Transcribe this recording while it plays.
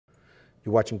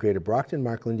You're watching Greater Brockton.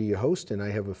 Mark Lindy, your host, and I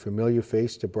have a familiar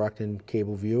face to Brockton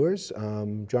cable viewers,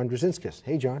 John Drusinskas.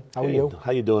 Hey, John. How are you?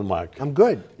 How you doing, Mark? I'm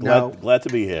good. Glad to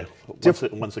be here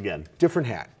once again. Different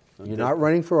hat. You're not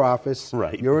running for office.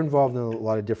 Right. You're involved in a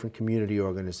lot of different community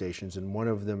organizations, and one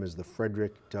of them is the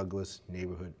Frederick Douglass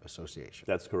Neighborhood Association.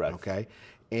 That's correct. Okay.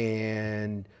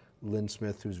 And Lynn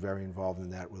Smith, who's very involved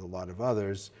in that with a lot of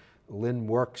others. Lynn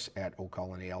works at Old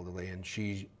Colony Elderly, and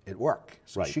she's at work,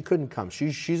 so she couldn't come.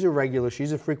 She's a regular.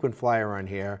 She's a frequent flyer on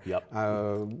here.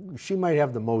 Yep. She might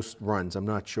have the most runs. I'm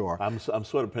not sure. I'm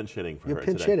sort of pinch hitting for her You're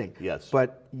pinch today. hitting. Yes.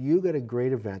 But you got a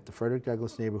great event. The Frederick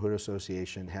Douglass Neighborhood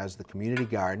Association has the community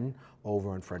garden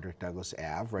over on Frederick Douglass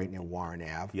Ave, right near Warren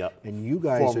Ave. Yep. And you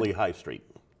guys formerly High Street.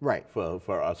 Right.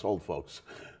 For us old folks.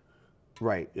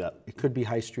 Right. Yeah. It could be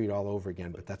High Street all over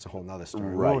again, but that's a whole nother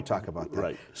story. Right. We won't talk about that.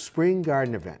 Right. Spring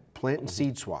garden event, plant and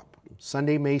seed swap,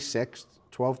 Sunday, May 6th,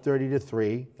 12:30 to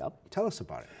 3. Yep. Tell us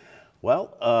about it.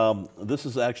 Well, this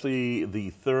is actually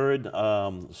the third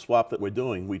swap that we're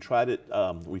doing. We tried it.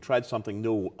 We tried something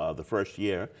new the first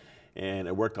year, and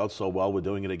it worked out so well. We're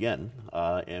doing it again,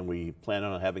 and we plan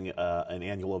on having an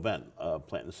annual event,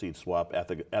 plant and seed swap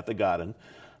at the garden.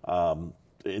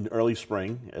 In early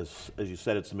spring, as you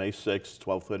said, it's May 6th,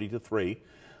 12:30 to 3.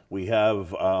 We have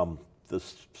the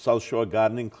South Shore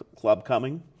Gardening Club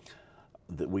coming.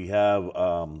 We have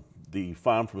the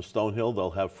farm from Stonehill.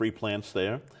 They'll have free plants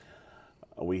there.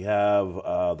 We have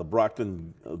the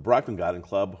Brockton Garden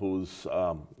Club,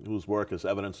 whose work is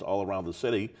evidenced all around the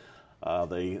city.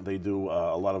 They do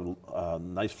a lot of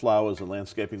nice flowers and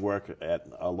landscaping work at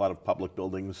a lot of public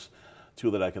buildings. Two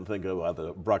that I can think of,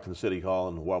 the Brockton City Hall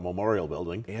and the War Memorial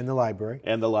Building. And the library.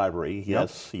 And the library,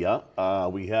 yes, yeah.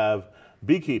 We have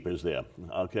beekeepers there,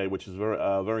 okay, which is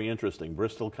very interesting.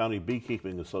 Bristol County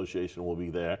Beekeeping Association will be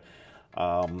there.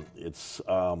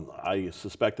 I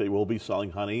suspect they will be selling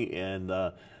honey and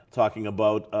talking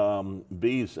about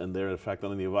bees and their effect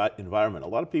on the environment. A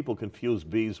lot of people confuse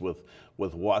bees with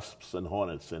wasps and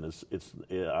hornets, and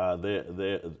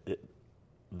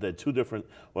they're two different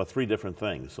or three different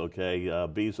things. Okay,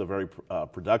 bees are very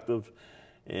productive,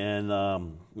 and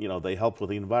they help with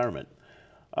the environment.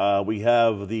 We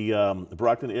have the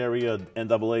Brockton area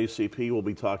NAACP will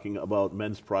be talking about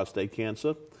men's prostate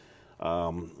cancer.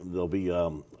 They'll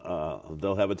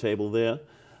have a table there.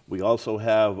 We also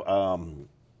have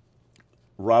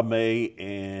Rob May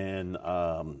and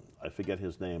I forget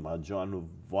his name, John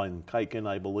Von Kiken,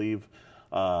 I believe.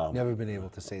 Never been able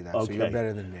to say that, so you're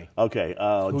better than me. Okay.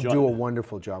 Who do a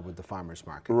wonderful job with the farmers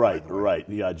market. Right, right.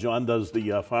 Yeah, John does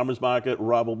the farmers market.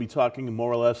 Rob will be talking more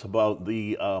or less about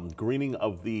the greening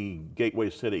of the gateway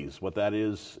cities. What that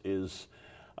is,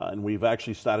 and we've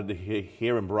actually started to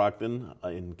here in Brockton,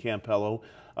 in Campello,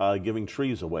 giving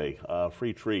trees away,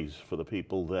 free trees for the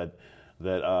people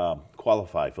that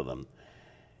qualify for them.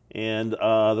 And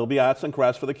there'll be arts and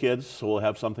crafts for the kids, so we'll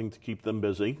have something to keep them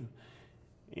busy.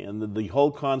 And the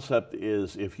whole concept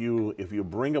is if you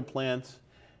bring a plant,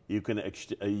 you can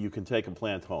take a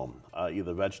plant home,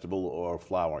 either vegetable or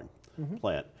flowering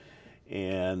plant.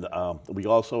 And we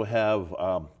also have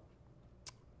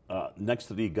next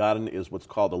to the garden is what's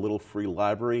called a little free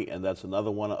library, and that's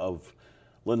another one of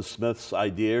Lynn Smith's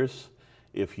ideas.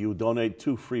 If you donate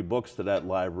 2 free books to that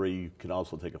library, you can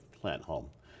also take a plant home.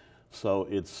 So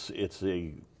it's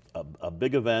a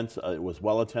big event. It was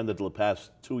well attended the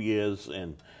past 2 years,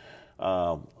 and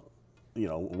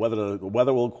whether the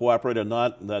weather will cooperate or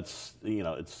not, that's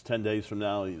it's 10 days from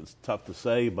now. It's tough to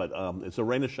say, but it's a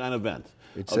rain or shine event.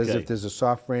 It says if there's a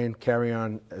soft rain, carry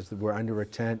on as we're under a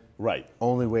tent. Right.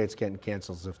 Only way it's getting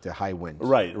canceled is if they're high winds.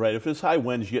 Right, right. If it's high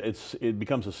winds, it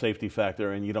becomes a safety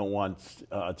factor, and you don't want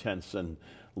tents and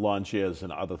lawn chairs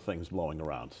and other things blowing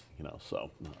around.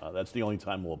 So that's the only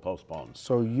time we'll postpone.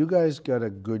 So you guys got a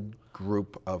good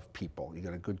group of people. You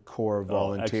got a good core of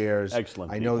volunteers. Excellent.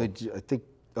 I know that I think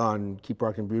on Keep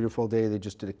Brockton Beautiful Day they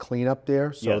just did a cleanup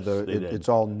there, so yes, it's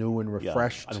all new and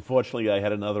refreshed. Yeah. Unfortunately, I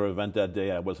had another event that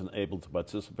day. I wasn't able to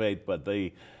participate, but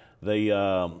they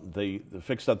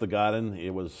fixed up the garden.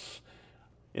 It was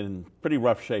in pretty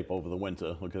rough shape over the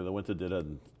winter. Okay, the winter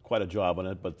did quite a job on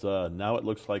it, but now it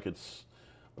looks like it's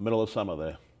the middle of summer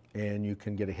there. And you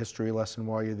can get a history lesson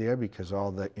while you're there because all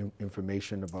the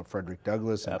information about Frederick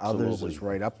Douglass and others is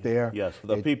right up there. Yes, for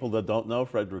the people that don't know,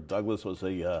 Frederick Douglass was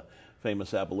a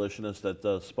famous abolitionist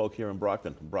that spoke here in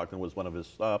Brockton. Brockton was one of his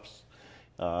stops.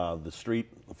 The street,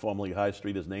 formerly High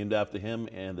Street, is named after him,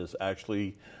 and there's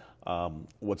actually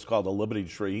what's called a Liberty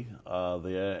tree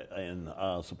there, and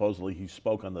supposedly he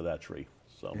spoke under that tree.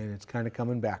 So. And it's kind of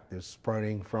coming back. There's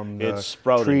sprouting from the It's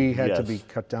sprouting, tree had to yes. be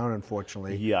cut down,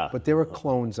 unfortunately. Yeah. But there are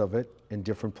clones of it in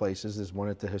different places. There's one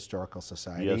at the Historical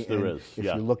Society. Yes, there and is, if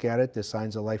yeah. you look at it, there's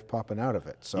signs of life popping out of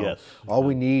it. So Yes. all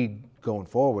we need going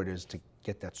forward is to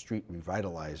get that street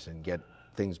revitalized and get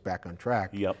things back on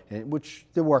track. Yep. And, which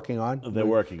they're working on. They're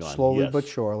working on, slowly yes. but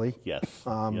surely. Yes.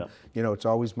 Yep. You know, it's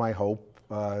always my hope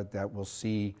that we'll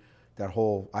see that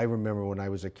whole. I remember when I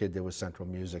was a kid, there was Central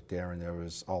Music there, and there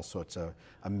was all sorts of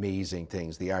amazing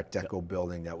things. The Art Deco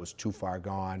building that was too far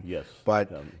gone. Yes.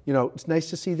 But you know, it's nice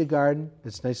to see the garden.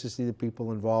 It's nice to see the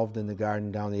people involved in the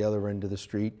garden down the other end of the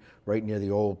street, right near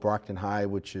the old Brockton High,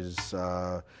 which is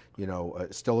you know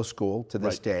still a school to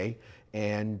this day,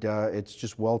 and it's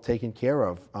just well taken care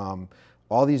of.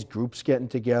 All these groups getting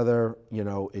together, you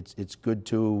know, it's good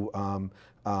to.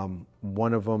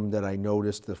 One of them that I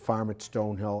noticed, the farm at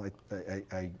Stonehill,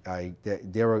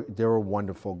 they're a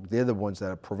wonderful. They're the ones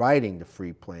that are providing the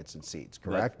free plants and seeds.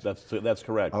 Correct? That's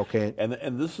correct. Okay.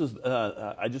 And this is.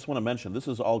 I just want to mention this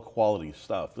is all quality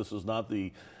stuff. This is not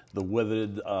the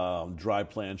withered dry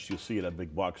plants you see at a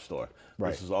big box store.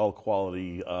 Right. This is all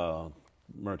quality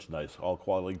merchandise, all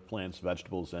quality plants,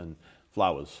 vegetables, and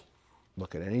flowers.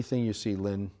 Look at anything you see,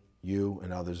 Lynn, you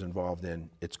and others involved in,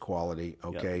 it's quality,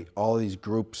 okay? Yep. All of these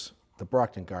groups, the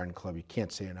Brockton Garden Club, you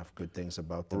can't say enough good things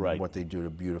about them and what they do to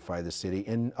beautify the city.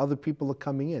 And other people are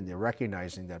coming in. They're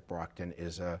recognizing that Brockton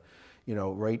is you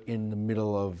know, right in the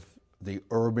middle of the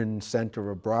urban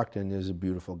center of Brockton is a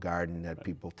beautiful garden that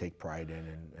people take pride in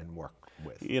and work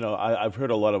with. You know, I've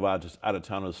heard a lot of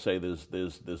out-of-towners say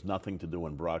there's nothing to do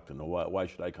in Brockton. Why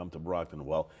should I come to Brockton?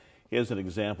 Well, here's an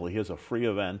example. Here's a free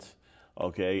event.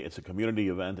 Okay, it's a community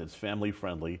event. It's family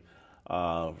friendly,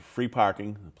 free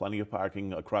parking, plenty of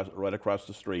parking right across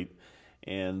the street,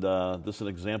 and this is an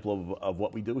example of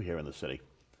what we do here in the city.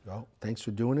 Well, thanks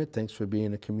for doing it. Thanks for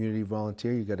being a community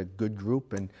volunteer. You got a good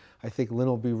group, and I think Lynn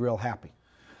will be real happy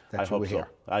that you were here.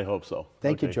 I hope so.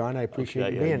 Thank you, John. I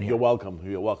appreciate you being here. You're welcome.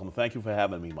 You're welcome. Thank you for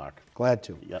having me, Mark. Glad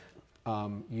to. Yep.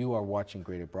 You are watching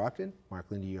Greater Brockton. Mark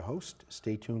Lindy, your host.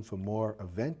 Stay tuned for more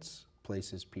events,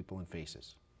 places, people, and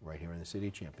faces right here in the City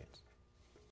of Champions.